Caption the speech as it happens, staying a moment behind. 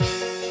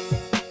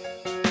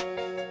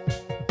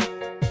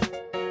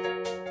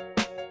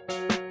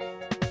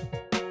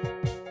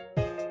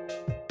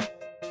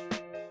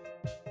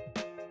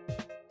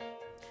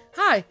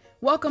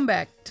Welcome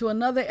back to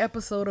another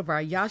episode of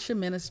our Yasha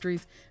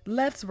Ministries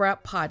Let's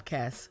Rap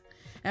podcast.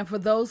 And for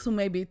those who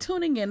may be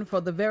tuning in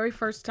for the very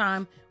first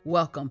time,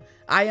 welcome.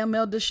 I am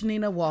Elder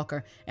Shanina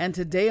Walker, and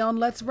today on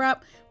Let's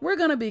Rap, we're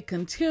going to be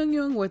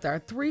continuing with our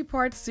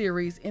three-part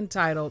series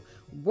entitled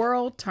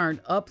World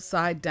Turned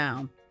Upside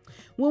Down.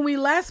 When we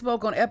last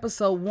spoke on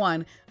episode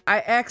 1,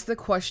 I asked the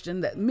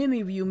question that many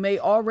of you may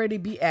already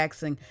be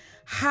asking: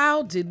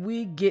 how did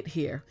we get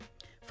here?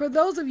 For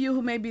those of you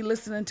who may be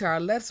listening to our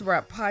Let's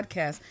Rap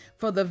podcast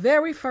for the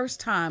very first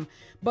time,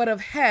 but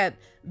have had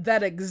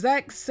that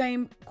exact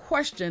same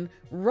question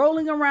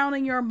rolling around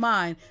in your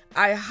mind,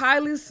 I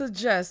highly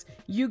suggest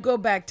you go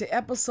back to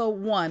episode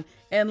 1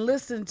 and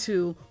listen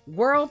to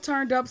World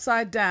Turned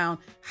Upside Down,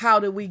 How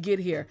Did We Get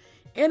Here?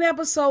 In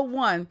episode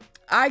 1,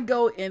 I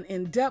go in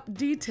in-depth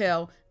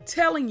detail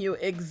telling you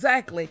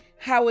exactly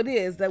how it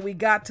is that we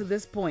got to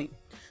this point.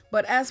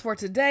 But as for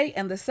today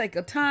and the sake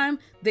of time,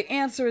 the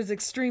answer is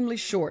extremely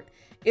short.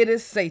 It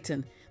is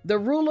Satan, the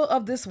ruler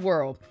of this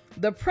world,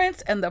 the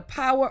prince and the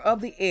power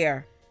of the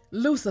air,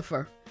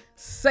 Lucifer,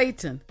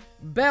 Satan,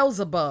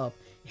 Beelzebub.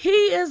 He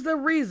is the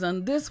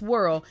reason this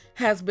world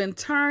has been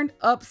turned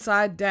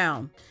upside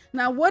down.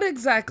 Now, what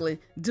exactly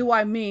do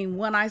I mean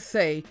when I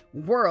say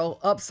world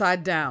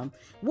upside down?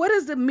 What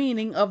is the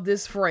meaning of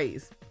this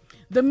phrase?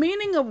 The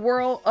meaning of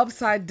world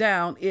upside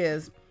down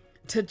is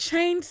to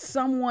change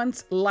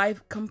someone's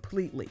life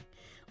completely,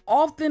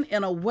 often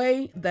in a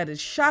way that is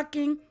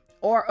shocking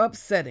or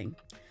upsetting.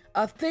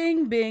 A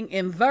thing being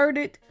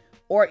inverted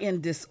or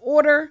in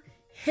disorder,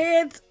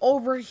 heads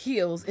over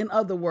heels, in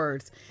other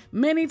words.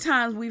 Many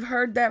times we've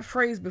heard that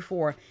phrase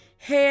before,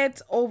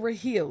 heads over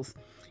heels.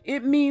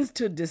 It means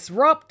to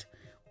disrupt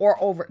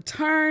or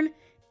overturn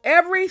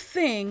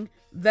everything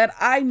that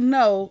I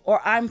know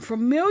or I'm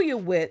familiar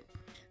with,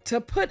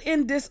 to put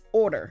in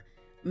disorder,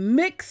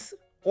 mix,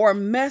 or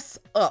mess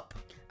up.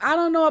 I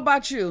don't know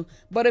about you,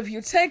 but if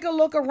you take a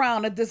look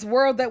around at this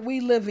world that we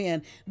live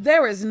in,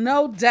 there is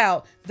no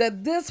doubt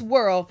that this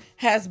world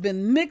has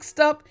been mixed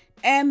up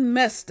and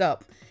messed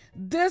up.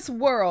 This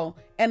world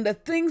and the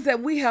things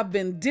that we have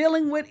been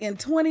dealing with in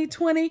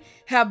 2020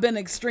 have been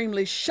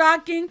extremely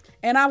shocking,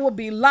 and I would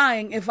be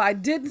lying if I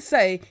didn't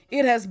say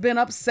it has been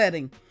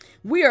upsetting.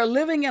 We are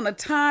living in a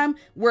time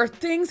where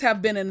things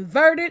have been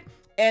inverted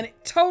and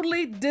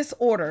totally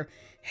disorder,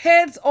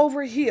 heads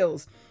over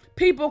heels.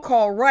 People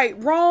call right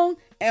wrong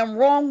and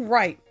wrong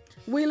right.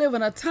 We live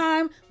in a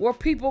time where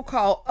people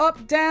call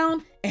up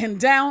down and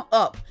down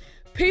up.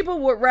 People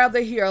would rather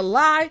hear a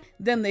lie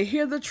than they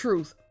hear the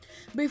truth.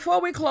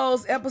 Before we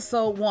close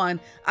episode 1,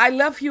 I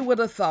left you with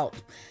a thought.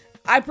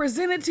 I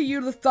presented to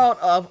you the thought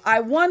of,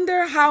 I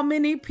wonder how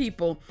many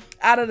people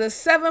out of the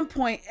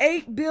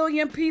 7.8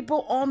 billion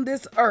people on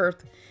this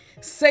earth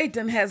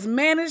Satan has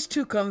managed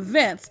to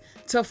convince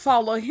to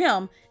follow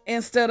him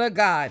instead of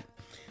God.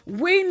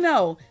 We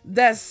know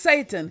that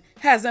Satan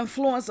has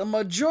influenced a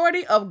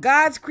majority of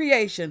God's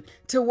creation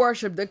to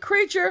worship the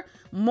creature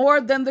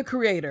more than the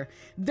creator.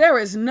 There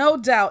is no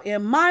doubt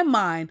in my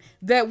mind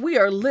that we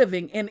are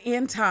living in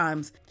end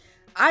times.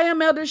 I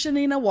am Elder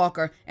Shanina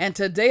Walker, and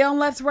today on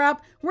Let's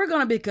Rap, we're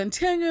going to be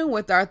continuing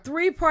with our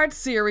three-part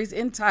series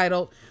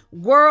entitled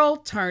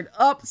World Turned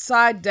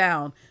Upside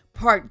Down.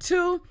 Part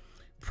 2,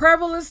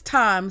 Perilous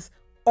Times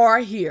Are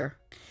Here.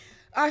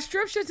 Our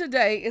scripture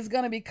today is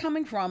going to be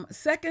coming from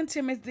 2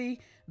 Timothy,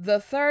 the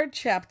 3rd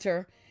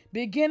chapter,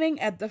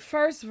 beginning at the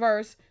 1st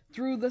verse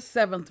through the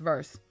 7th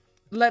verse.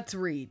 Let's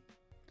read.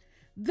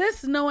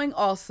 This knowing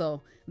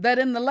also that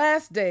in the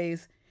last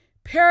days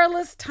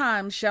perilous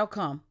times shall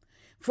come,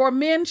 for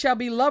men shall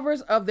be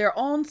lovers of their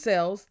own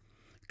selves,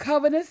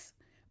 covetous,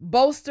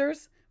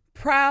 boasters,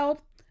 proud,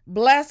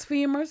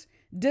 blasphemers,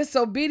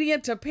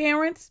 disobedient to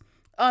parents,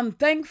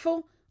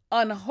 unthankful,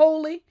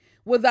 unholy,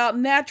 without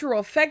natural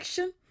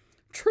affection,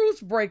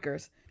 truce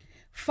breakers,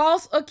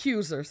 false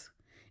accusers,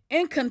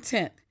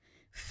 incontent,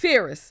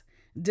 fierce,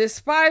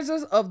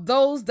 despisers of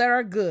those that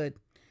are good,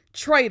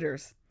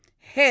 traitors,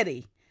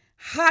 heady,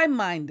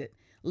 high-minded,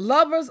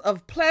 lovers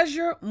of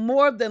pleasure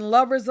more than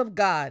lovers of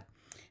God,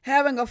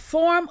 having a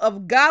form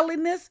of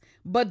godliness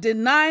but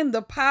denying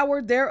the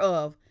power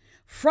thereof.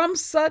 From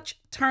such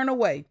turn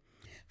away.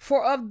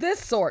 For of this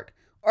sort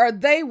are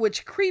they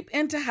which creep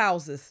into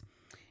houses,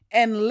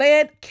 and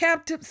led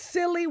captive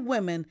silly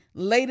women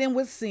laden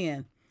with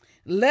sin,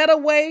 led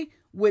away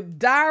with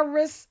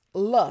direst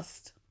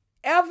lust,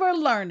 ever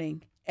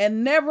learning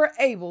and never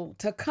able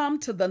to come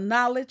to the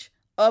knowledge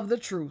of the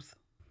truth.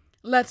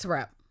 Let's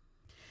wrap.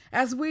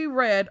 As we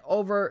read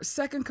over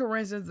 2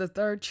 Corinthians, the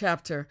 3rd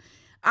chapter,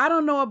 I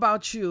don't know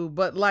about you,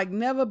 but like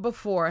never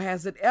before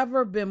has it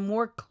ever been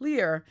more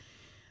clear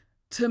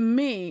to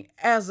me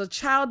as a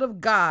child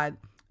of God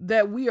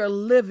that we are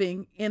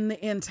living in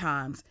the end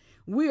times.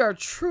 We are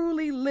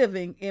truly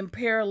living in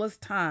perilous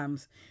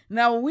times.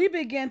 Now, when we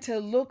begin to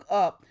look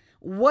up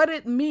what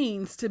it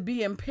means to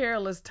be in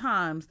perilous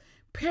times,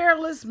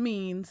 perilous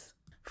means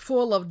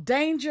full of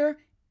danger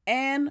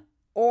and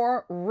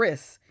or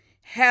risk,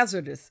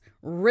 hazardous,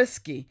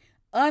 risky,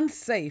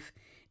 unsafe,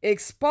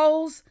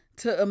 exposed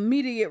to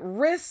immediate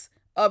risk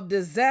of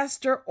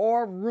disaster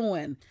or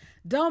ruin.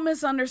 Don't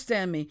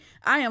misunderstand me.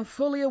 I am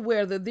fully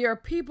aware that there are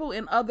people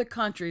in other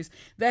countries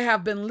that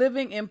have been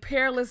living in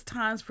perilous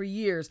times for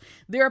years.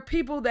 There are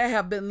people that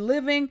have been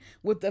living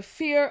with the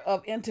fear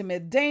of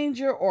intimate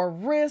danger or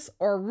risk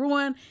or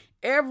ruin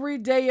every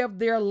day of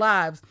their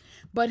lives.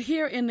 But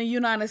here in the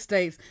United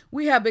States,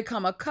 we have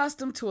become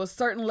accustomed to a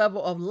certain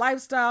level of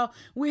lifestyle.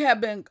 We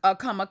have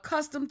become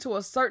accustomed to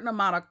a certain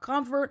amount of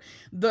comfort,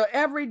 the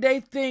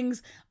everyday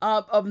things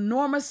of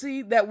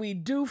normalcy that we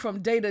do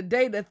from day to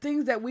day, the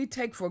things that we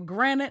take for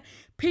granted.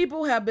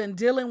 People have been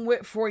dealing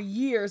with for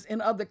years in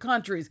other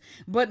countries,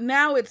 but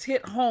now it's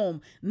hit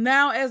home.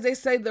 Now, as they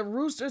say, the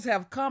roosters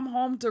have come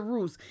home to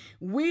roost.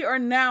 We are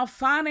now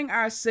finding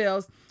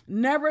ourselves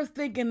never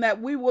thinking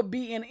that we would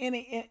be in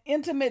any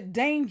intimate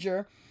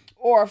danger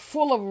or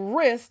full of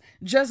risk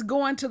just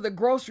going to the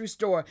grocery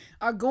store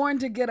or going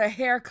to get a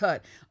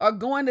haircut or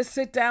going to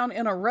sit down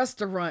in a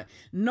restaurant.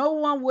 No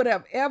one would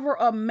have ever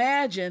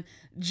imagined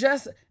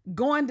just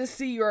going to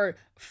see your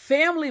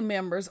family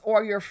members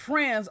or your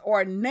friends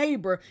or a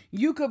neighbor.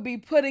 You could be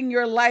putting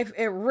your life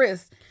at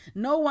risk.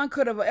 No one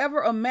could have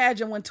ever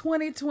imagined when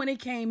 2020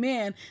 came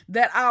in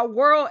that our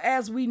world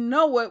as we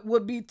know it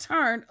would be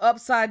turned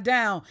upside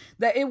down,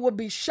 that it would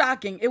be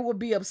shocking, it would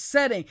be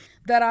upsetting,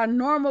 that our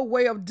normal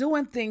way of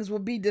doing things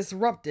would be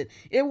disrupted.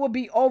 It will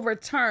be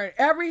overturned.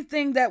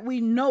 Everything that we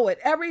know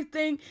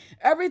everything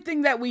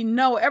that we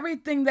know,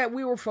 everything that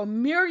we were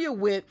familiar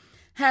with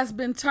has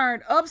been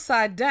turned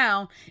upside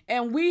down,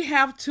 and we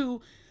have to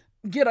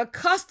get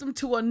accustomed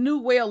to a new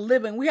way of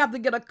living. We have to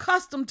get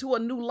accustomed to a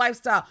new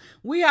lifestyle.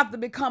 We have to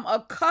become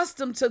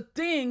accustomed to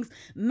things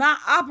not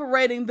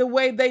operating the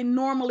way they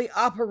normally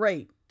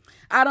operate.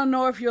 I don't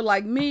know if you're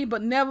like me,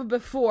 but never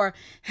before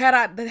had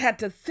I had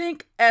to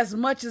think as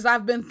much as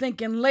I've been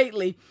thinking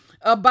lately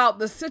about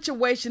the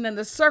situation and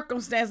the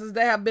circumstances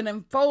that have been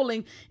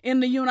unfolding in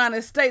the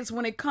United States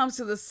when it comes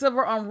to the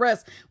civil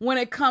unrest, when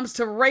it comes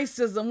to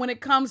racism, when it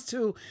comes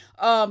to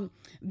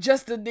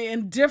just the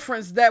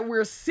indifference that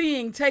we're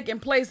seeing taking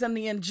place and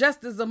the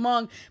injustice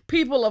among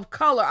people of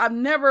color. I've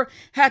never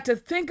had to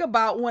think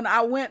about when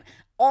I went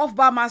off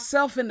by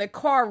myself in the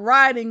car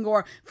riding,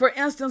 or for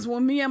instance,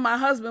 when me and my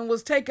husband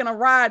was taking a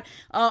ride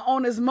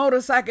on his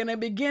motorcycle and it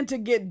began to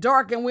get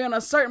dark and we're in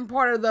a certain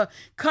part of the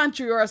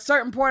country or a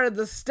certain part of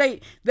the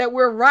state that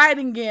we're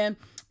riding in.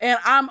 And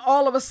I'm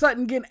all of a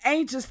sudden getting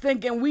anxious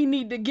thinking we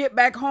need to get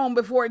back home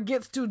before it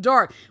gets too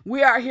dark.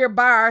 We are here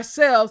by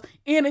ourselves.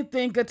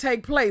 Anything could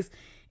take place.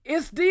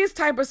 It's these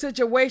type of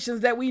situations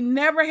that we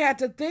never had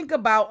to think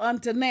about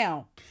until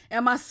now.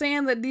 Am I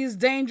saying that these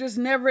dangers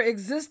never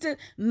existed?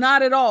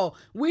 Not at all.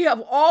 We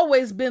have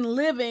always been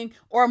living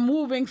or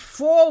moving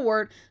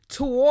forward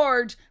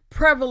towards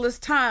perilous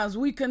times.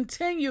 We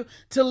continue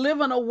to live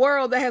in a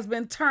world that has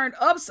been turned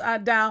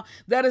upside down,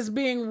 that is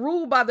being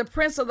ruled by the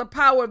prince of the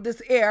power of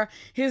this air.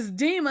 His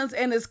demons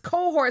and his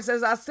cohorts,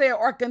 as I said,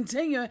 are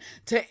continuing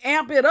to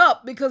amp it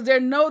up because they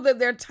know that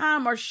their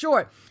time are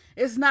short.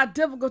 It's not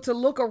difficult to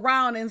look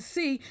around and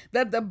see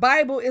that the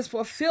Bible is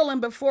fulfilling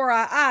before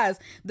our eyes.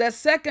 That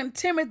 2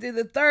 Timothy,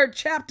 the 3rd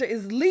chapter,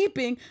 is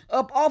leaping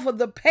up off of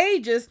the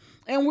pages,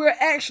 and we're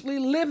actually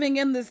living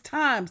in these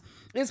times.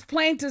 It's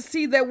plain to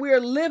see that we're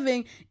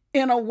living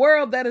in a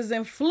world that is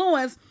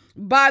influenced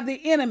by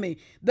the enemy.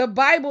 The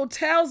Bible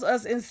tells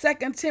us in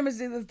 2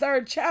 Timothy, the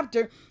 3rd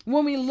chapter,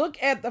 when we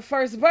look at the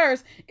first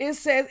verse, it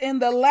says, in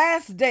the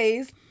last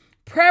days,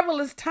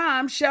 perilous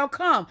times shall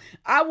come.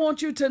 I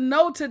want you to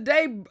know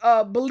today,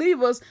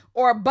 believers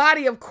or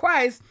body of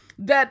Christ,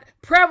 that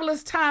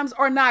perilous times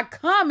are not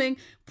coming.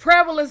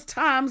 Perilous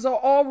times are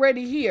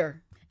already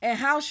here. And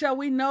how shall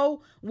we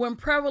know when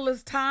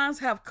perilous times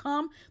have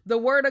come? The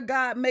word of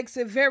God makes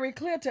it very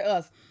clear to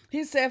us.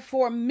 He said,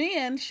 for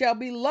men shall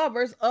be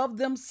lovers of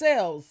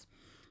themselves.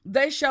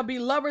 They shall be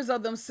lovers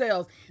of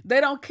themselves. They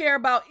don't care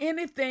about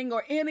anything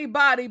or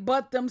anybody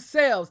but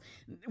themselves.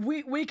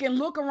 We can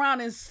look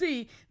around and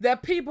see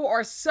that people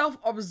are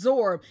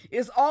self-absorbed.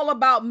 It's all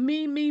about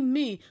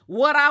me,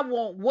 what I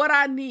want, what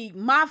I need,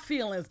 my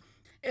feelings.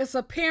 It's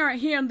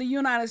apparent here in the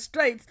United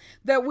States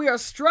that we are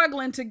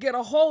struggling to get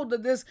a hold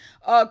of this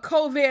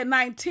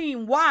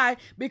COVID-19. Why?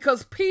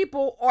 Because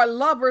people are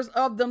lovers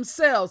of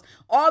themselves.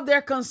 All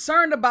they're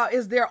concerned about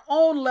is their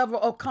own level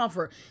of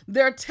comfort.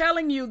 They're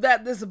telling you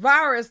that this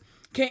virus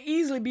can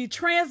easily be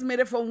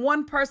transmitted from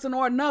one person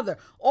or another.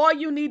 All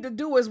you need to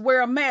do is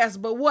wear a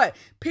mask. But what?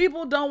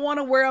 People don't want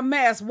to wear a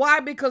mask. Why?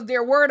 Because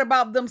they're worried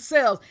about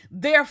themselves,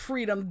 their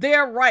freedom,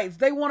 their rights.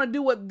 They want to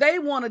do what they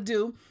want to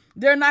do.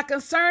 They're not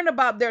concerned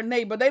about their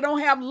neighbor. They don't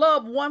have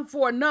love one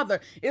for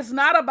another. It's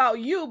not about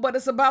you, but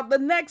it's about the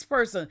next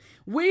person.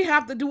 We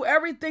have to do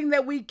everything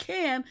that we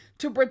can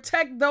to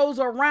protect those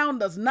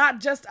around us,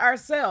 not just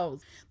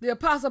ourselves. The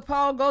Apostle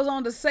Paul goes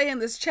on to say in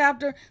this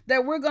chapter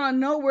that we're going to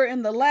know we're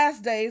in the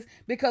last days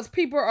because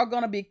people are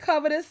going to be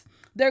covetous.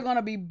 They're going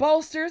to be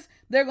boasters.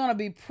 They're going to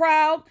be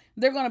proud.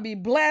 They're going to be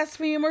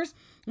blasphemers.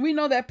 We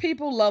know that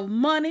people love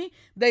money.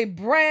 They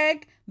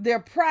brag. They're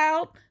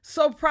proud,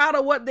 so proud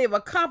of what they've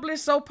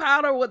accomplished, so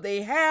proud of what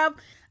they have.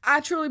 I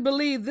truly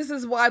believe this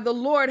is why the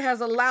Lord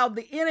has allowed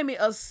the enemy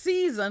a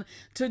season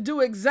to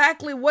do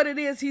exactly what it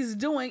is he's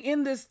doing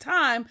in this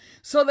time,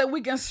 so that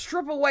we can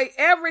strip away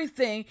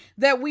everything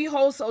that we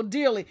hold so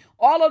dearly.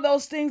 All of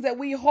those things that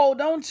we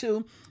hold on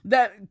to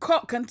that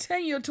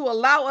continue to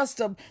allow us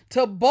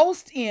to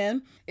boast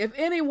in. If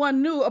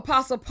anyone knew,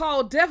 Apostle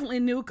Paul definitely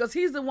knew, because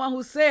he's the one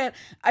who said,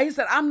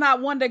 I'm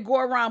not one that go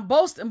around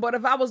boasting, but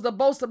if I was to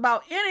boast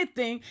about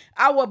anything,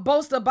 I would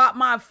boast about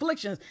my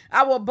afflictions.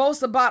 I will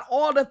boast about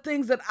all the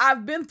things that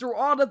I've been through,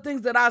 all the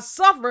things that I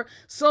suffer,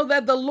 so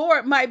that the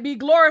Lord might be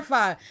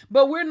glorified.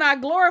 But we're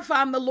not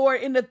glorifying the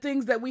Lord in the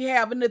things that we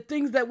have, in the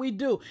things that we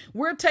do.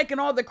 We're taking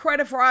all the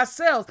credit for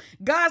ourselves.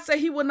 God said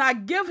he will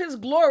not give his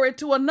glory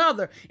to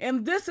another.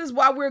 And this is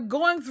why we're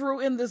going through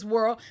in this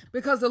world,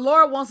 because the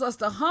Lord wants us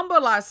to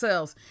humble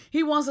ourselves.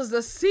 He wants us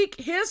to seek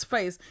his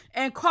face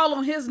and call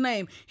on his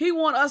name. He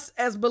wants us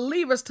as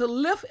believers to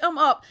lift him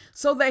up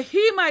so that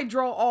he might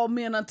draw all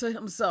men unto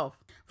himself.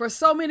 For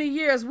so many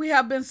years, we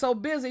have been so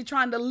busy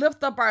trying to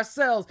lift up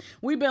ourselves.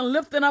 We've been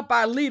lifting up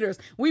our leaders.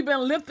 We've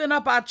been lifting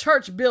up our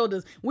church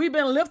buildings. We've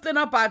been lifting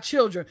up our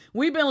children.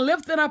 We've been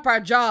lifting up our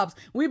jobs.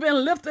 We've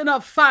been lifting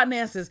up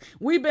finances.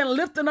 We've been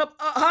lifting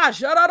up,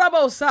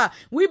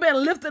 we've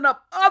been lifting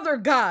up other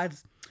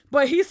gods.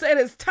 But he said,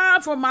 it's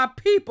time for my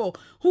people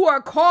who are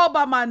called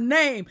by my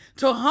name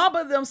to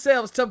humble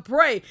themselves, to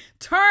pray,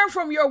 turn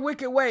from your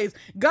wicked ways.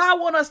 God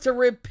wants us to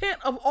repent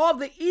of all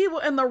the evil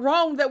and the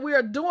wrong that we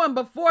are doing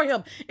before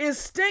him. It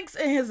stinks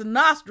in his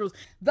nostrils.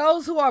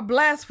 Those who are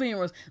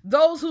blasphemers,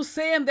 those who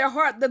say in their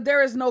heart that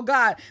there is no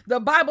God. The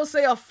Bible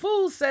says a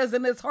fool says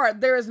in his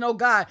heart there is no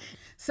God.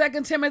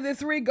 2 Timothy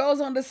 3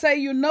 goes on to say,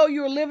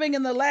 you're living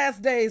in the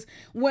last days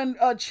when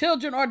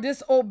children are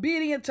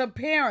disobedient to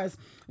parents.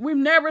 We've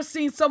never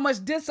seen so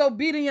much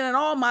disobedience in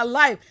all my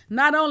life.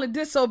 Not only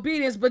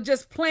disobedience, but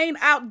just plain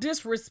out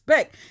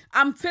disrespect.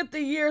 I'm 50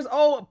 years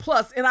old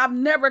plus, and I've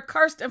never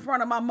cursed in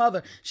front of my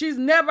mother. She's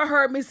never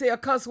heard me say a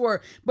cuss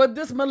word. But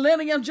this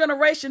millennium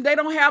generation, they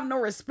don't have no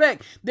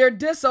respect. They're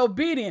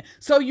disobedient.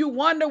 So you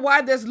wonder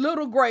why there's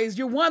little graves.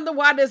 You wonder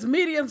why there's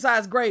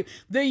medium-sized grave.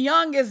 The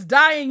young is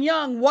dying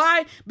young.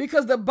 Why?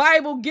 Because the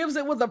Bible gives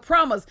it with a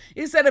promise.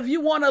 It said if you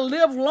want to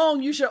live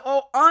long, you should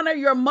honor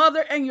your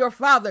mother and your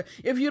father.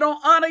 If you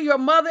don't honor your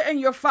mother and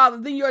your father,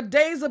 then your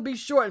days will be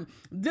shortened.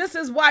 This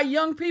is why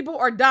young people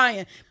are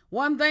dying.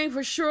 One thing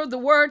for sure, the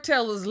word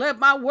tells us, let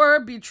my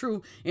word be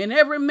true and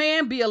every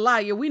man be a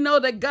liar. We know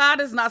that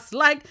God is not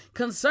slack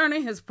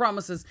concerning his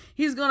promises.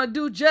 He's going to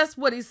do just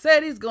what he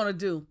said he's going to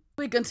do.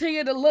 We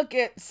continue to look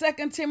at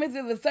 2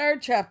 Timothy, the 3rd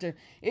chapter.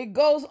 It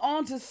goes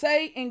on to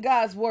say in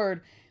God's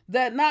word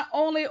that not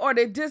only are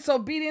they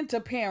disobedient to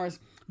parents,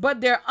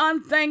 but they're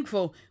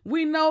unthankful.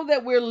 We know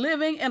that we're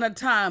living in a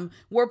time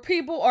where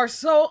people are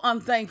so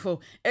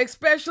unthankful,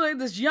 especially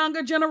this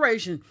younger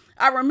generation.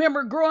 I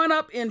remember growing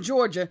up in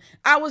Georgia,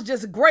 I was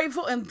just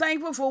grateful and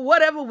thankful for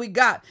whatever we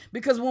got,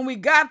 because when we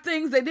got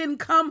things, they didn't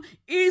come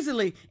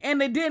easily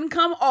and they didn't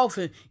come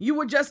often. You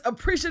were just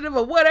appreciative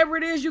of whatever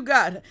it is you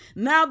got.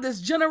 Now this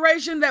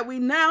generation that we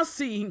now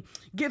see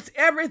gets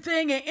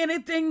everything and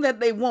anything that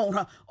they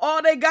want.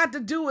 All they got to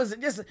do is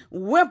just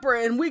whimper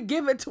and we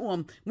give it to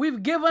them.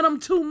 We've given them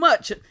too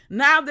much.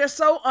 Now they're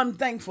so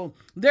unthankful.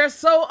 They're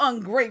so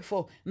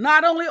ungrateful.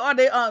 Not only are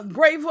they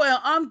ungrateful and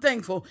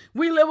unthankful,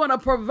 we live in a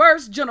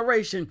perverse generation.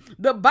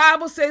 The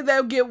Bible says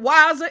they'll get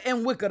wiser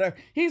and wickeder.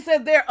 He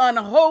said they're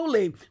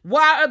unholy.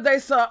 Why are they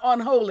so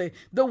unholy?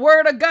 The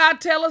word of God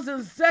tells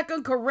us in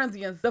 2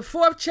 Corinthians, the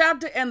 4th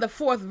chapter and the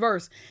 4th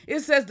verse. It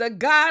says the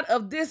God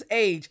of this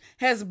age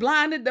has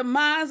blinded the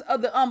minds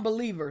of the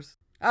unbelievers.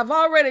 I've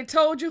already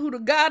told you who the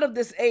God of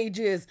this age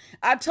is.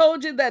 I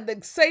told you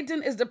that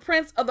Satan is the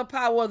prince of the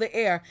power of the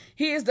air.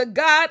 He is the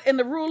God and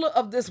the ruler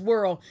of this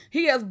world.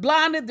 He has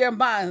blinded their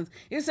minds.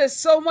 It says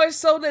so much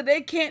so that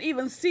they can't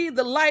even see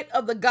the light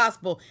of the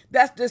gospel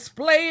that's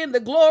displaying the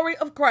glory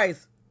of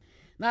Christ.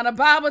 Now, the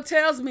Bible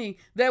tells me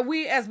that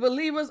we as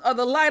believers are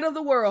the light of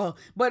the world,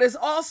 but it's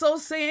also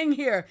saying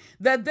here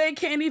that they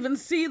can't even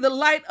see the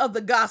light of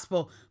the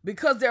gospel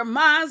because their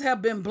minds have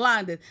been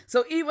blinded.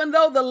 So even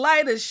though the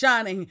light is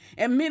shining,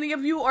 and many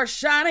of you are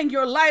shining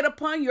your light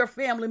upon your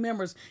family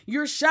members,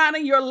 you're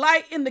shining your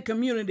light in the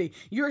community,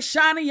 you're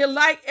shining your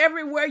light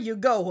everywhere you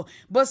go,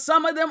 but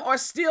some of them are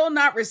still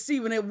not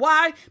receiving it.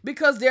 Why?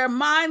 Because their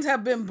minds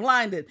have been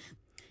blinded.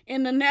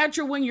 In the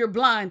natural, when you're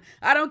blind,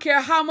 I don't care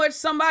how much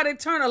somebody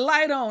turn a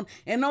light on,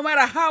 and no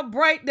matter how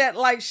bright that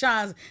light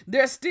shines,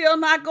 they're still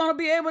not going to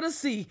be able to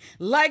see.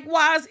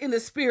 Likewise, in the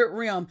spirit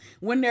realm,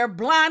 when they're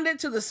blinded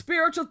to the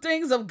spiritual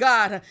things of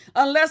God,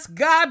 unless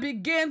God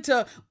begin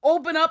to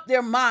open up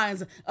their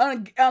minds,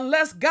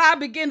 unless God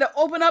begin to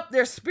open up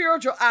their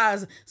spiritual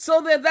eyes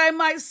so that they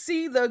might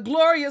see the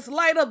glorious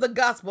light of the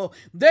gospel,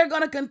 they're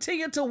going to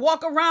continue to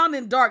walk around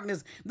in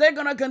darkness. They're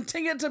going to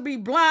continue to be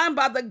blind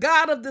by the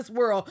God of this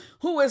world,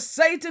 who is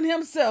Satan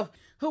himself.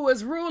 who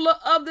is ruler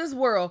of this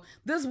world.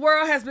 This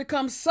world has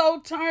become so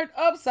turned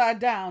upside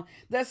down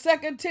that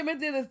 2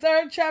 Timothy, the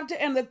 3rd chapter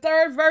and the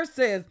 3rd verse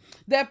says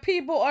that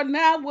people are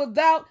now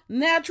without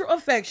natural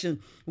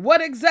affection.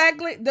 What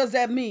exactly does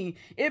that mean?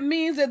 It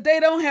means that they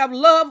don't have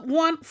love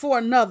one for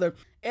another.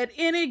 At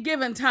any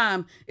given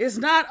time, it's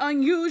not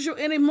unusual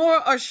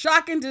anymore or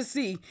shocking to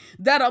see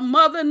that a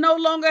mother no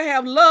longer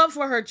have love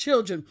for her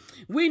children.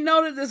 We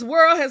know that this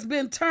world has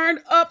been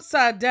turned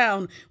upside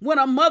down when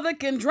a mother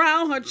can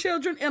drown her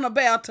children in a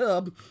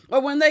bathtub,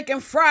 or when they can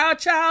fry a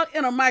child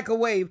in a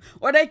microwave,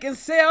 or they can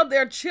sell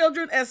their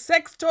children as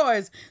sex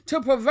toys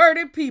to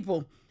perverted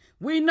people.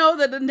 We know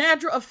that the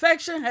natural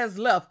affection has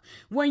left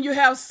when you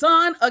have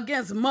son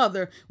against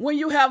mother, when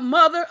you have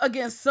mother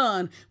against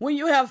son, when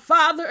you have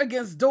father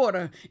against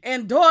daughter,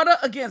 and daughter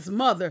against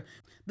mother.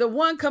 The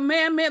one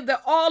commandment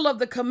that all of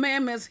the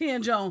commandments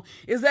hinge on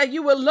is that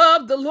you will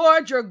love the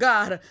Lord your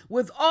God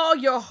with all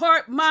your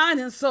heart, mind,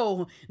 and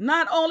soul.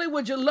 Not only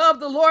would you love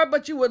the Lord,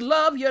 but you would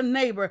love your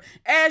neighbor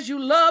as you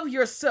love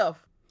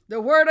yourself.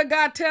 The word of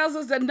God tells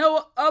us that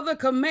no other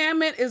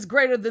commandment is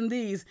greater than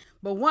these.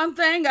 But one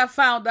thing I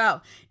found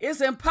out, it's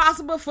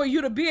impossible for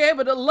you to be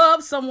able to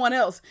love someone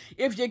else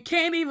if you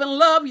can't even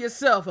love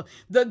yourself.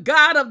 The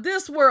God of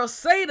this world,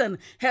 Satan,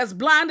 has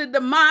blinded the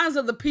minds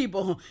of the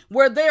people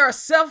where they are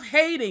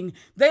self-hating.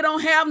 They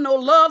don't have no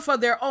love for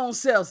their own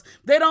selves.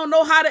 They don't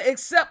know how to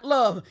accept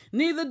love.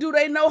 Neither do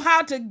they know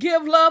how to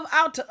give love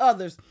out to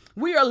others.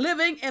 We are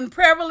living in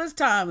perilous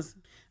times.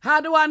 How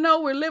do I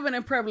know we're living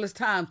in perilous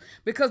times?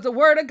 Because the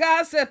word of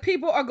God said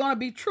people are going to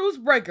be truce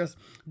breakers.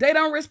 They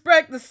don't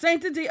respect the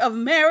sanctity of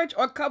marriage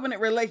or covenant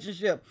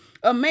relationship.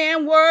 A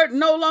man's word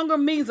no longer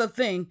means a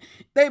thing.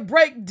 They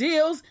break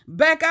deals,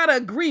 back out of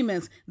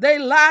agreements. They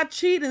lie,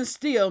 cheat, and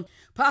steal.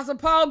 Apostle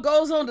Paul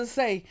goes on to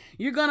say,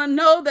 you're going to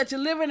know that you're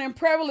living in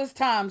perilous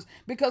times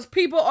because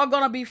people are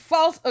going to be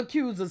false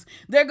accusers.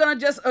 They're going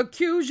to just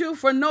accuse you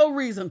for no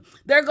reason.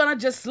 They're going to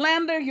just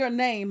slander your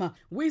name.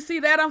 We see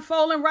that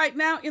unfolding right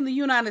now in the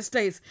United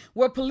States,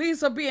 where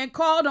police are being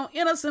called on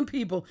innocent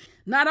people.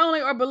 Not only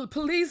are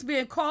police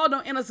being called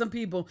on innocent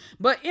people,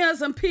 but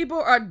innocent people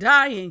are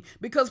dying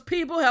because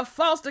people have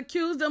falsely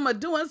accused them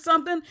of doing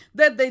something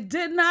that they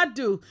did not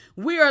do.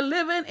 We are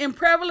living in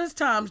perilous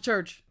times,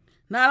 church.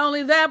 Not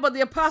only that, but the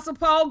Apostle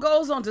Paul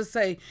goes on to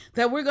say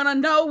that we're going to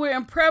know we're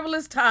in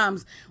perilous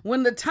times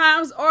when the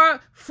times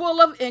are full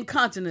of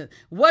incontinence.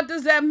 What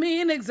does that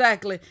mean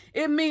exactly?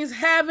 It means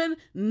having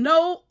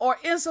no or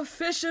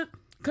insufficient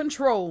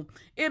control.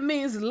 It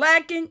means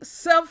lacking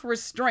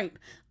self-restraint,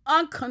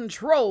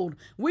 uncontrolled.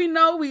 We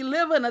know we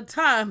live in a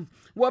time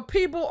where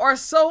people are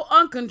so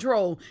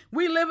uncontrolled.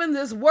 We live in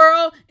this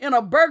world in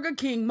a Burger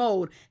King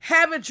mode.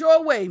 Have it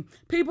your way.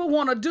 People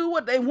want to do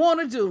what they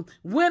want to do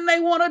when they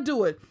want to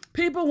do it.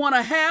 People want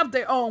to have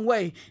their own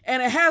way,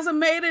 and it hasn't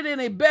made it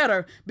any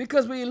better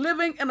because we're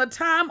living in a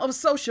time of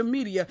social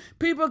media.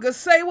 People can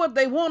say what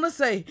they want to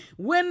say,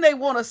 when they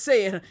want to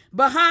say it,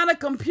 behind a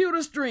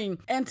computer screen,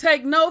 and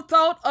take no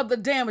thought of the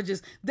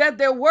damages that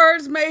their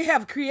words may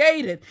have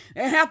created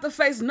and have to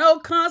face no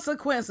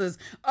consequences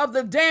of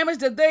the damage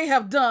that they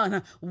have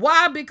done.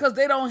 Why? Because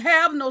they don't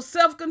have no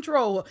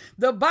self-control.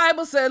 The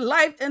Bible said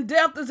life and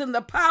death is in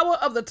the power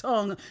of the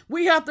tongue.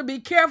 We have to be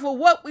careful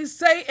what we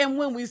say and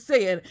when we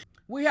say it.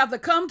 We have to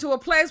come to a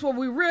place where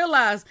we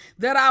realize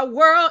that our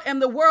world and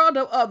the world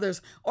of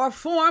others are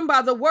formed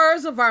by the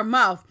words of our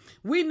mouth.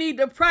 We need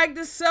to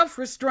practice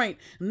self-restraint.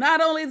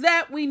 Not only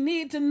that, we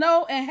need to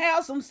know and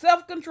have some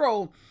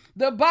self-control.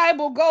 The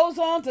Bible goes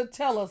on to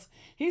tell us,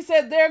 he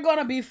said they're going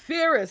to be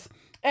fierce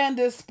and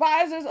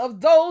despisers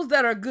of those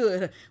that are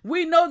good.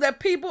 We know that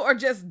people are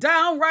just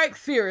downright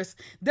fierce.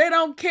 They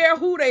don't care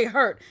who they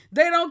hurt.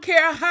 They don't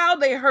care how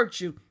they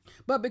hurt you.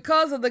 But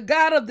because of the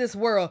God of this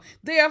world,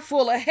 they are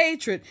full of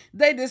hatred.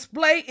 They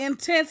display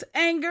intense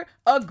anger,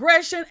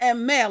 aggression,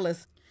 and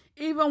malice.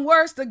 Even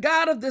worse, the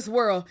God of this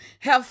world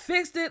have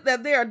fixed it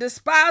that they are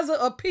despiser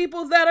of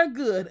people that are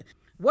good.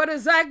 What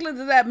exactly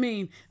does that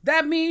mean?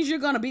 That means you're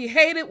going to be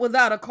hated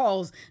without a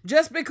cause.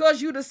 Just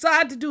because you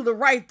decide to do the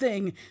right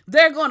thing,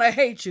 they're going to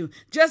hate you.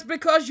 Just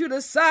because you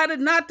decided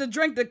not to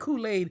drink the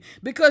Kool-Aid,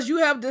 because you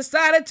have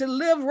decided to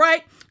live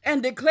right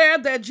and declare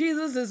that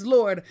Jesus is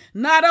Lord.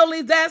 Not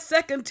only that,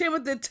 2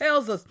 Timothy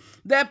tells us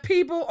that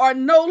people are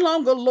no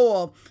longer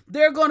loyal.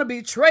 They're going to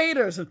be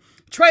traitors,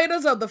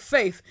 traitors of the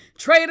faith,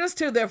 traitors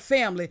to their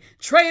family,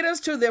 traitors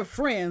to their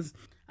friends.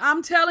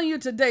 I'm telling you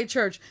today,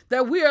 church,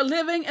 that we are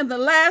living in the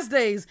last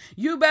days.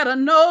 You better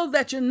know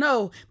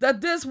that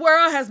this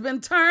world has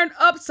been turned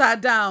upside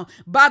down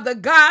by the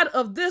God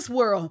of this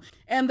world,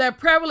 and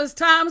that perilous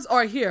times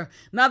are here.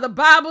 Now, the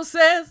Bible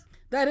says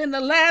that in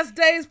the last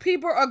days,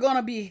 people are going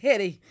to be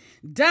heady,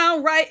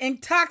 downright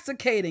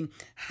intoxicating,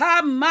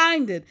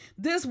 high-minded.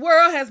 This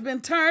world has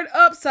been turned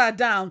upside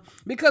down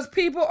because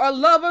people are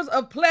lovers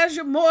of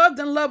pleasure more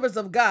than lovers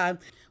of God.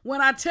 When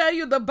I tell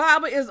you the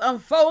Bible is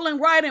unfolding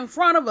right in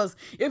front of us,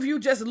 if you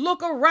just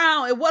look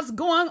around at what's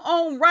going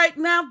on right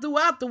now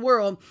throughout the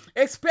world,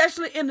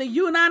 especially in the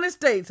United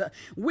States,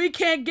 we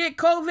can't get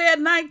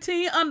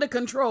COVID-19 under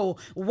control.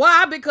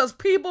 Why? Because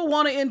people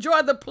want to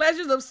enjoy the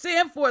pleasures of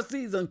sin for a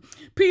season.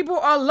 People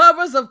are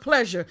lovers of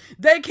pleasure.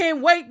 They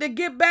can't wait to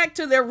get back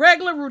to their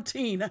regular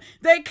routine.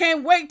 They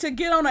can't wait to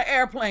get on an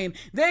airplane.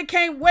 They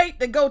can't wait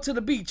to go to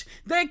the beach.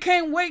 They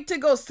can't wait to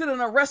go sit in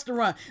a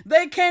restaurant.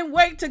 They can't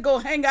wait to go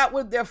hang out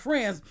with their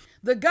friends.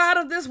 The God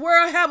of this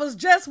world have us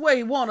just where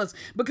he wants us,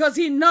 because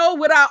he know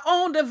with our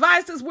own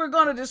devices we're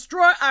going to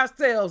destroy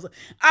ourselves.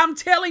 I'm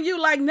telling you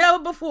like never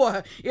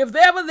before, if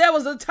ever there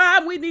was a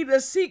time we need to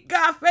seek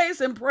God's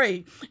face and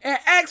pray and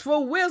ask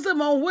for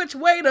wisdom on which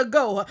way to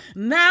go,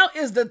 now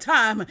is the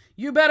time.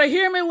 You better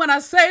hear me when I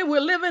say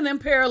we're living in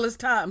perilous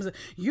times.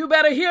 You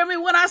better hear me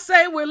when I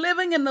say we're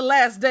living in the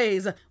last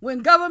days,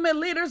 when government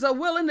leaders are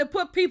willing to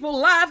put people's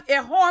lives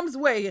in harm's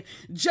way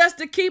just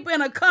to keep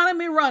an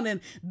economy running.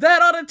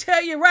 That ought to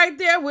tell you right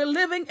there, we're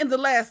living in the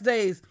last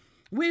days.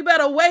 We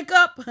better wake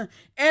up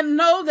and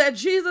know that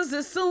Jesus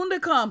is soon to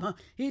come.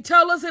 He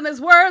told us in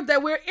his word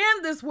that we're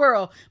in this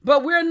world,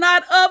 but we're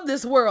not of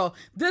this world.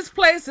 This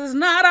place is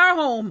not our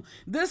home.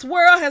 This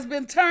world has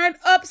been turned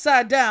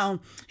upside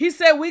down. He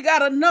said we got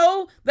to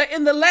know that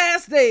in the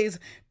last days,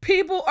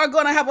 people are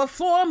going to have a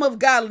form of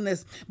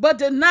godliness, but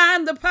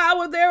denying the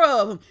power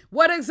thereof.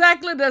 What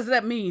exactly does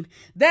that mean?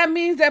 That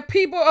means that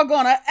people are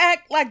going to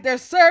act like they're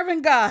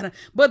serving God,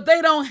 but they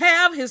don't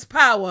have his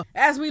power.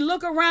 As we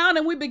look around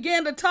and we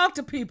begin to talk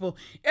to people,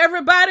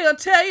 everybody will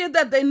tell you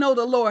that they know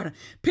the Lord.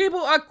 People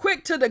are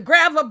quick to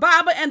grab a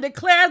Bible and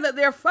declare that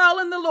they're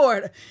following the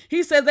Lord.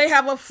 He said they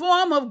have a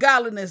form of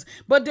godliness,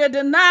 but they're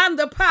denying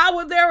the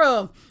power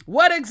thereof.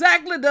 What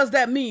exactly does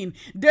that mean?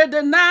 They're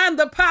denying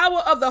the power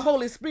of the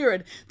Holy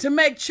Spirit to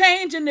make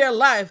change in their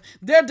life.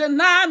 They're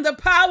denying the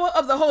power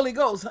of the Holy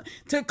Ghost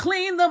to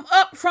clean them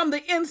up from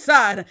the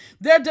inside.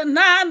 They're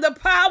denying the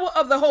power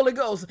of the Holy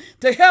Ghost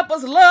to help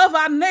us love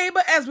our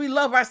neighbor as we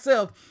love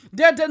ourselves.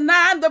 They're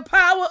denying the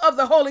power of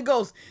the Holy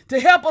Ghost to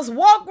help us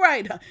walk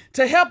right,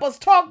 to help us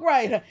talk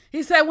right.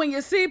 He said, when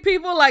you see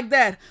people like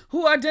that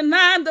who are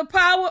denying the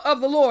power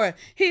of the Lord,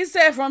 he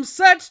said, from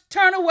such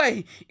turn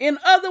away. In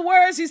other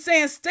words, he's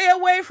saying, stay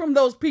away from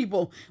those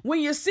people.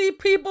 When you see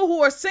people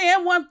who are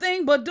saying one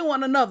thing but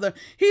doing another,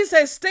 he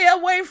said, stay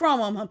away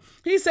from them.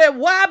 He said,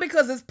 why?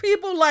 Because it's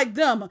people like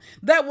them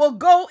that will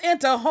go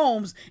into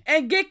homes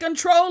and get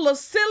control of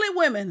silly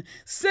women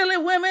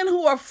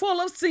who are full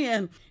of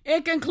sin.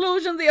 In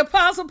conclusion, the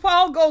Apostle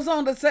Paul goes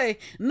on to say,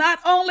 not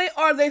only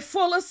are they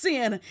full of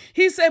sin,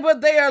 he said, but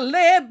they are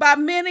led by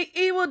many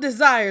evil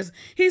desires.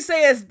 He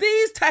says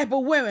these type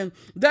of women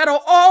that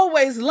are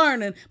always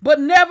learning, but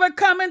never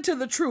coming to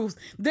the truth.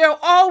 They're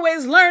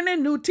always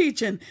learning new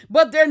teaching,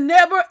 but they're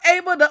never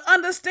able to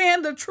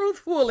understand the truth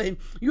fully.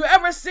 You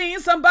ever seen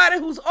somebody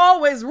who's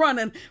always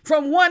running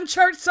from one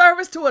church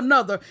service to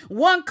another,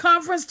 one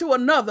conference to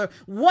another,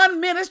 one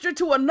ministry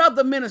to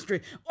another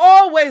ministry,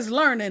 always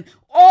learning,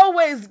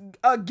 always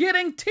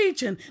getting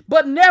teaching,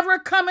 but never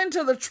coming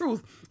to the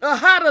truth of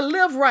how to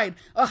live right,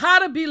 or how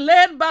to be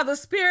led by the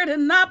Spirit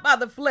and not by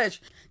the flesh.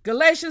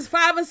 Galatians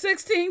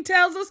 5:16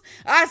 tells us,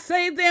 I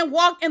say then,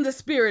 walk in the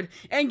Spirit,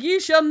 and ye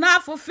shall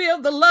not fulfill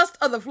the lust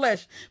of the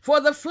flesh. For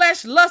the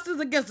flesh lusteth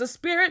against the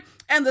Spirit,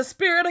 and the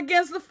Spirit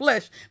against the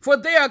flesh. For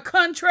they are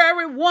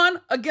contrary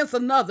one against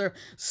another,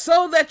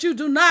 so that you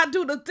do not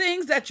do the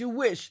things that you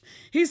wish.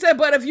 He said,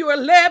 but if you are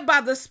led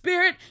by the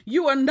Spirit,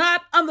 you are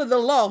not under the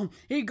law.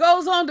 He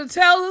goes on to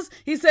tell us,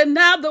 he said,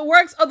 now the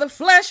works of the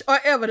flesh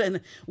are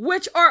evident,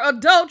 which are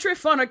adultery,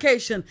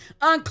 fornication,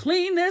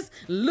 uncleanness,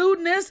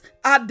 lewdness,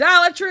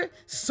 idolatry,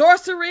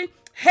 sorcery,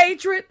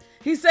 hatred.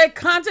 He said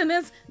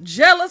continence,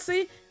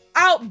 jealousy,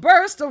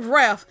 outburst of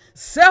wrath,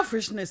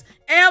 selfishness,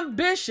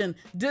 ambition,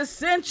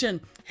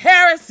 dissension,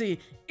 heresy,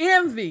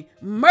 envy,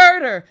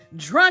 murder,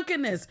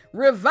 drunkenness,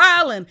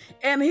 reviling.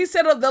 And he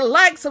said of the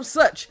likes of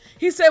such,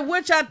 he said,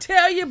 which I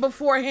tell you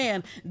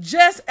beforehand,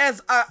 just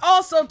as I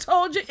also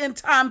told you in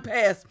time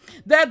past,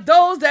 that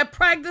those that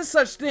practice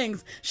such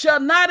things shall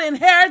not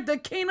inherit the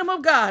kingdom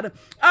of God.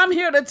 I'm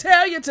here to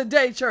tell you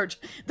today, church,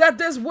 that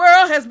this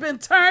world has been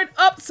turned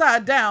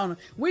upside down.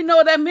 We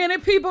know that many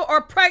people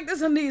are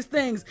practicing these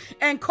things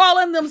and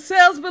calling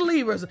themselves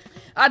believers.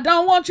 I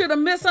don't want you to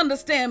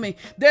misunderstand me.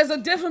 There's a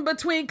difference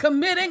between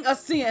committing a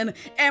sin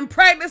and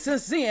practicing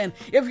sin.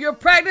 If you're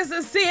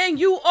practicing sin,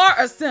 you are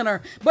a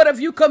sinner. But if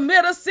you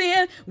commit a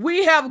sin,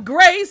 we have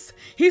grace.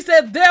 He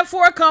said,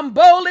 therefore come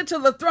boldly to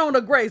the throne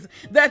of grace,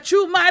 that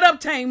you might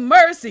obtain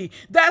mercy.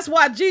 That's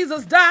why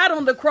Jesus died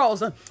on the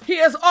cross. He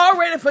has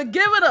already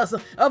forgiven us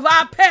of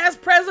our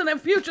past, present, and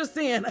future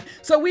sin.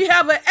 So we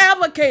have an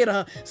advocate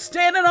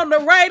standing on the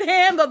right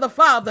hand of the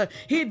Father.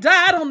 He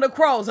died on the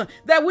cross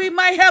that we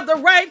might have the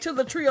right to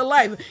the tree of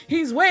life.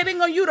 He's waiting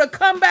on you to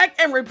come back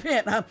and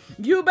repent.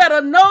 You better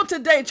to know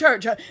today,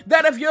 church,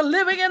 that if you're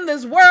living in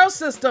this world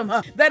system,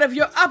 that if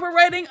you're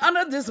operating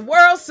under this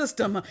world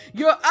system,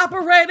 you're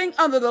operating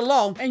under the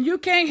law, and you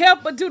can't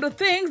help but do the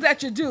things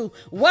that you do.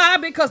 Why?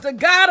 Because the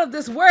God of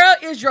this world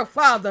is your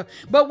father.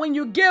 But when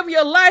you give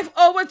your life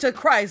over to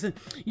Christ,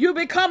 you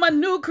become a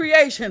new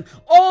creation.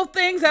 Old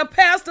things have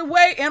passed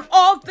away and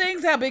all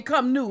things have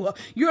become new.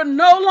 You're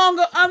no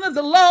longer under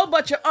the law,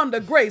 but you're under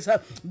grace.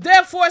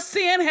 Therefore,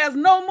 sin has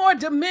no more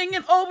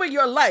dominion over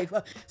your life.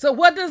 So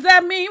what does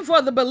that mean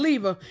for the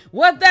believer?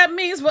 What that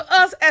means for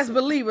us as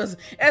believers,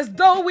 as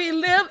though we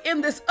live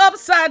in this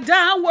upside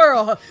down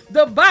world,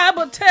 the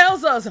Bible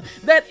tells us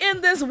that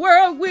in this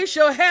world we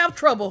shall have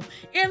trouble.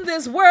 In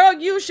this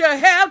world you shall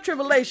have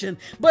tribulation.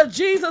 But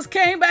Jesus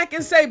came back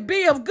and said,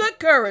 be of good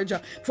courage,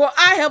 for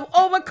I have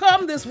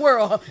overcome this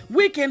world.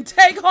 We can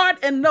take heart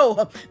and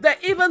know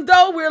that even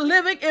though we're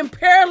living in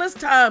perilous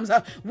times,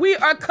 we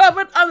are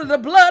covered under the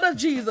blood of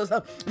Jesus.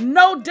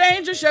 No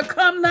danger shall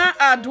come nigh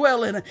our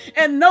dwelling,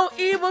 and no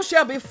evil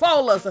shall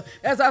befall us.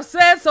 As I've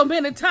said so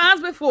many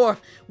times before,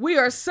 we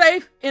are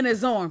safe in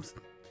his arms.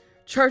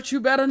 Church, you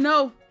better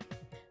know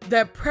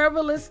that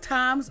perilous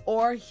times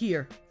are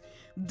here.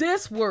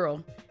 This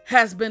world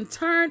has been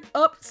turned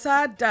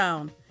upside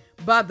down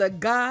by the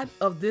God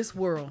of this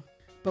world.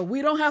 But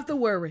we don't have to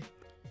worry,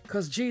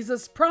 because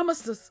Jesus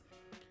promised us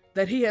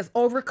that he has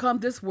overcome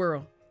this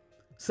world,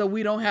 so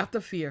we don't have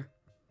to fear.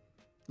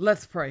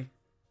 Let's pray.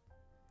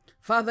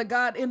 Father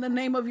God, in the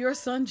name of your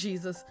son,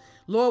 Jesus,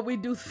 Lord, we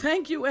do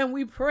thank you and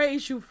we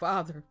praise you,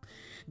 Father.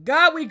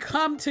 God, we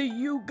come to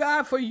you,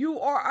 God, for you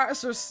are our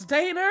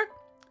sustainer.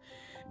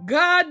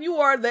 God, you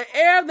are the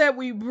air that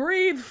we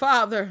breathe,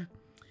 Father.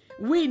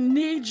 We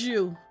need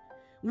you.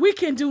 We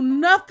can do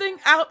nothing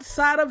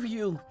outside of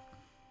you.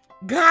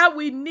 God,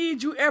 we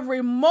need you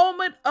every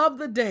moment of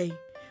the day.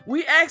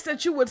 We ask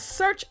that you would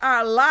search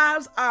our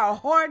lives, our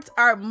hearts,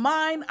 our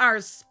mind, our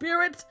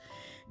spirits.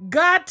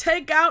 God,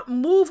 take out,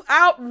 move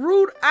out,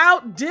 root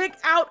out, dig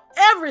out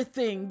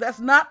everything that's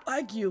not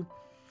like you.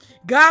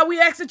 God,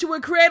 we ask that you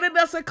would create in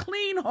us a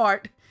clean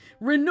heart,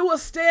 renew a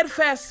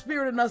steadfast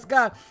spirit in us,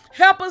 God.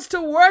 Help us to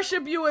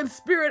worship you in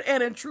spirit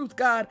and in truth,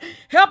 God.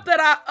 Help that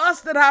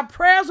our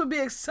prayers will be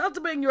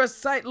acceptable in your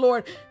sight,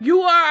 Lord.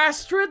 You are our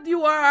strength,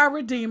 you are our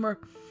Redeemer.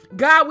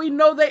 God, we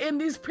know that in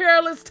these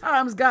perilous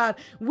times, God,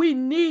 we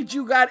need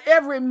you, God,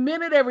 every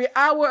minute, every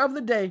hour of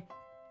the day.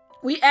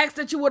 We ask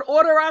that you would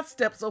order our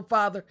steps, oh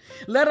Father.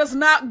 Let us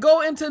not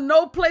go into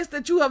no place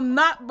that you have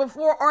not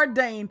before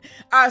ordained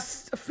our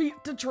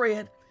feet to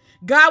tread.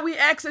 God, we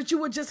ask that you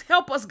would just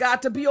help us,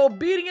 God, to be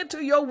obedient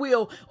to your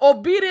will,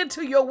 obedient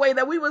to your way,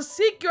 that we would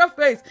seek your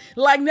face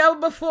like never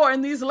before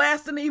in these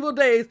last and evil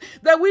days,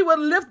 that we would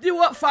lift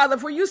you up, Father.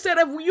 For you said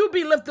if you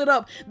be lifted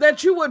up,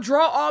 that you would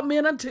draw all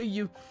men unto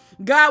you.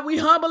 God, we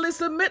humbly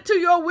submit to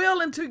your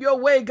will and to your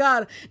way,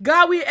 God.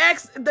 God, we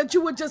ask that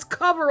you would just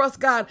cover us,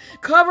 God.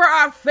 Cover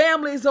our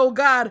families, oh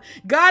God.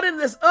 God, in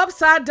this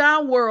upside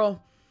down world.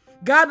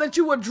 God, that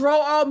you would draw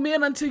all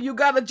men unto you,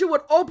 God, that you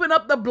would open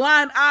up the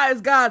blind eyes,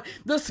 God,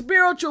 the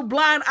spiritual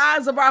blind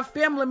eyes of our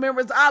family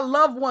members, our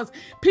loved ones,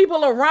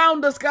 people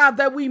around us, God,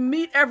 that we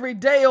meet every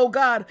day, oh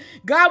God.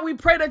 God, we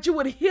pray that you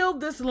would heal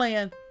this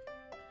land.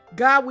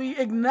 God, we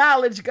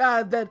acknowledge,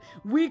 God, that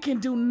we can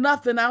do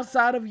nothing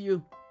outside of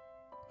you.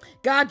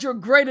 God, you're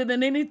greater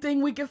than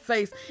anything we could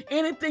face,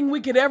 anything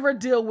we could ever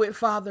deal with,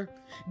 Father.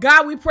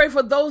 God, we pray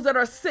for those that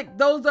are sick,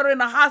 those that are in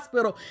the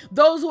hospital,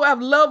 those who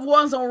have loved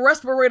ones on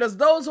respirators,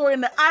 those who are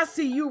in the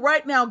ICU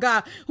right now,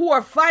 God, who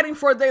are fighting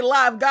for their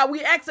lives. God,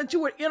 we ask that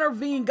you would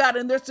intervene, God,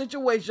 in their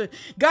situation.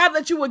 God,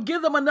 that you would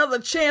give them another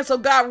chance. Oh,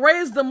 God,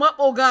 raise them up,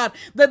 oh, God,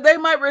 that they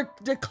might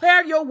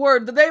declare your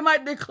word, that they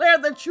might declare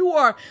that you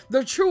are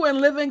the true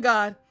and living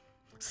God.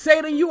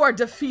 Satan, you are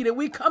defeated.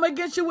 We come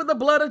against you with the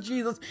blood of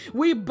Jesus.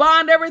 We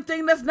bind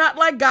everything that's not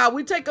like God.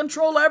 We take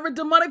control of every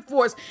demonic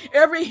force,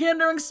 every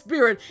hindering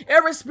spirit,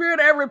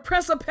 every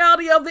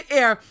principality of the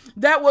air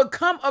that will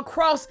come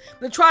across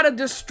to try to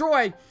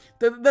destroy.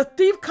 The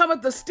thief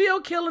cometh to steal,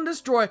 kill, and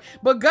destroy.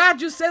 But God,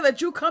 you said that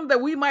you come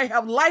that we might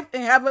have life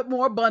and have it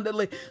more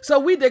abundantly. So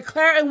we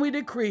declare and we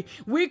decree.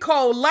 We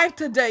call life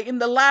today in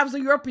the lives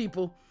of your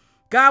people.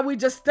 God, we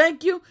just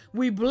thank you.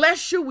 We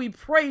bless you. We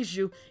praise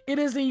you. It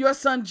is in your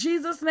son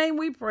Jesus' name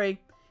we pray.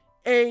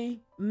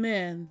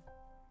 Amen.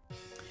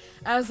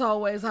 As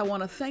always, I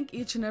want to thank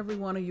each and every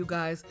one of you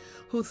guys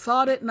who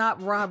thought it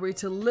not robbery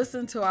to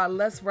listen to our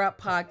Let's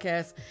Rap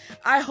podcast.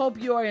 I hope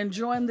you are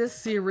enjoying this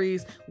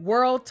series,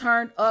 World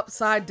Turned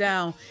Upside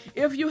Down.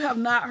 If you have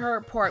not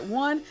heard part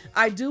 1,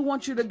 I do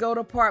want you to go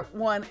to part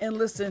 1 and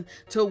listen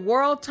to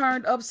World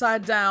Turned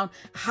Upside Down.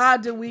 How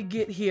did we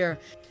get here?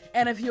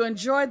 And if you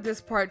enjoyed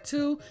this part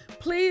 2,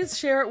 please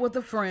share it with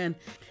a friend.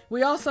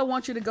 We also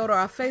want you to go to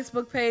our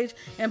Facebook page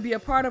and be a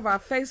part of our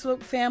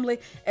Facebook family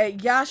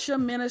at Yasha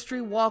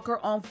Ministry Walker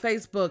on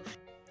Facebook.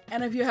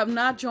 And if you have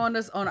not joined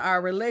us on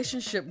our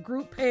relationship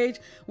group page,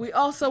 we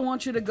also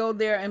want you to go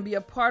there and be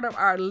a part of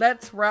our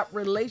Let's Rap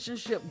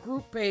relationship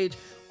group page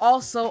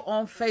also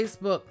on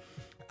Facebook.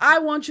 I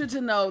want you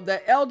to know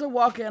that Elder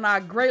Walker and I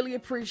greatly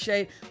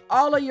appreciate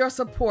all of your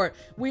support.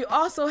 We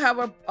also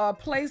have a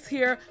place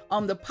here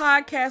on the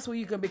podcast where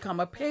you can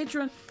become a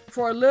patron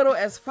for as little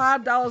as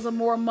 $5 or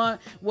more a month,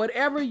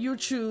 whatever you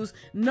choose.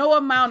 No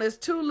amount is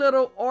too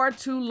little or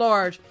too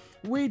large.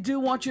 We do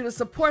want you to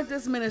support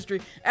this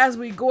ministry as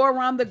we go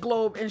around the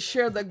globe and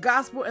share the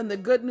gospel and the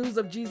good news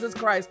of Jesus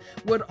Christ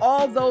with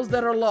all those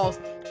that are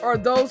lost or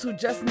those who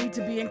just need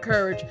to be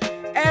encouraged.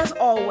 As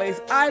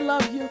always, I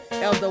love you,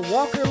 Elder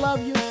Walker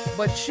love you,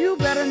 but you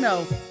better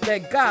know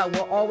that God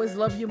will always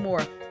love you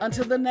more.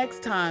 Until the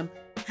next time,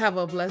 have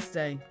a blessed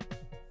day.